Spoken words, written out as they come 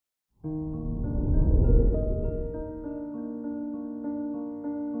Good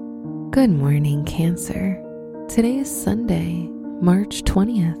morning, Cancer. Today is Sunday, March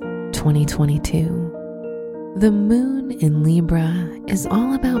 20th, 2022. The moon in Libra is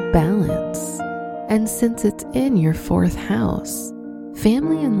all about balance, and since it's in your 4th house,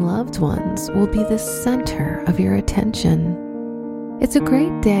 family and loved ones will be the center of your attention. It's a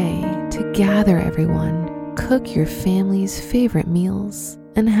great day to gather everyone, cook your family's favorite meals,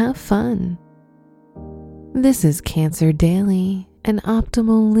 and have fun. This is Cancer Daily, an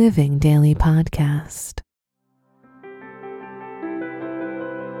optimal living daily podcast.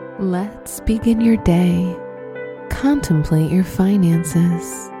 Let's begin your day. Contemplate your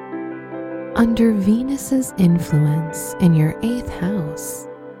finances. Under Venus's influence in your 8th house,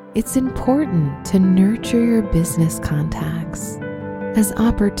 it's important to nurture your business contacts, as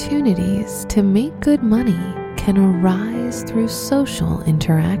opportunities to make good money can arise through social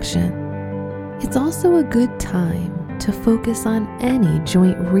interaction. It's also a good time to focus on any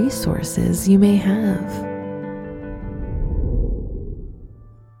joint resources you may have.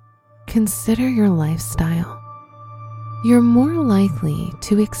 Consider your lifestyle. You're more likely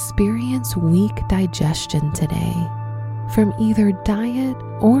to experience weak digestion today from either diet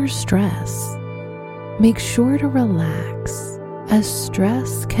or stress. Make sure to relax, as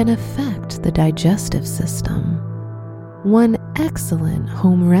stress can affect the digestive system. One excellent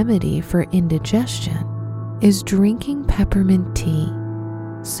home remedy for indigestion is drinking peppermint tea,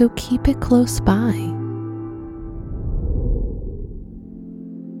 so keep it close by.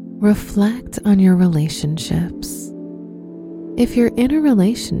 Reflect on your relationships. If you're in a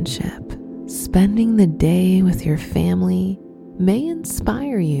relationship, spending the day with your family may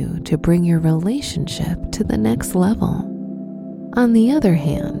inspire you to bring your relationship to the next level. On the other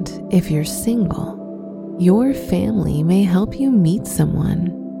hand, if you're single, your family may help you meet someone,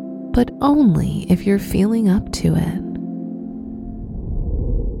 but only if you're feeling up to it.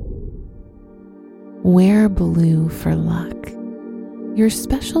 Wear blue for luck. Your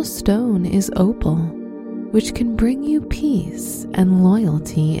special stone is opal, which can bring you peace and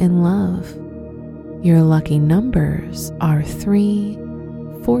loyalty in love. Your lucky numbers are 3,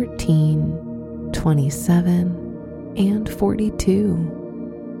 14, 27, and 42.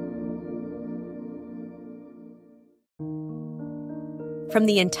 From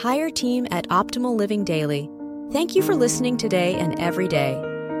the entire team at Optimal Living Daily, thank you for listening today and every day.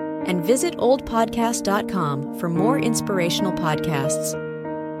 And visit oldpodcast.com for more inspirational podcasts.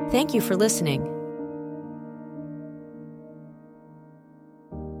 Thank you for listening.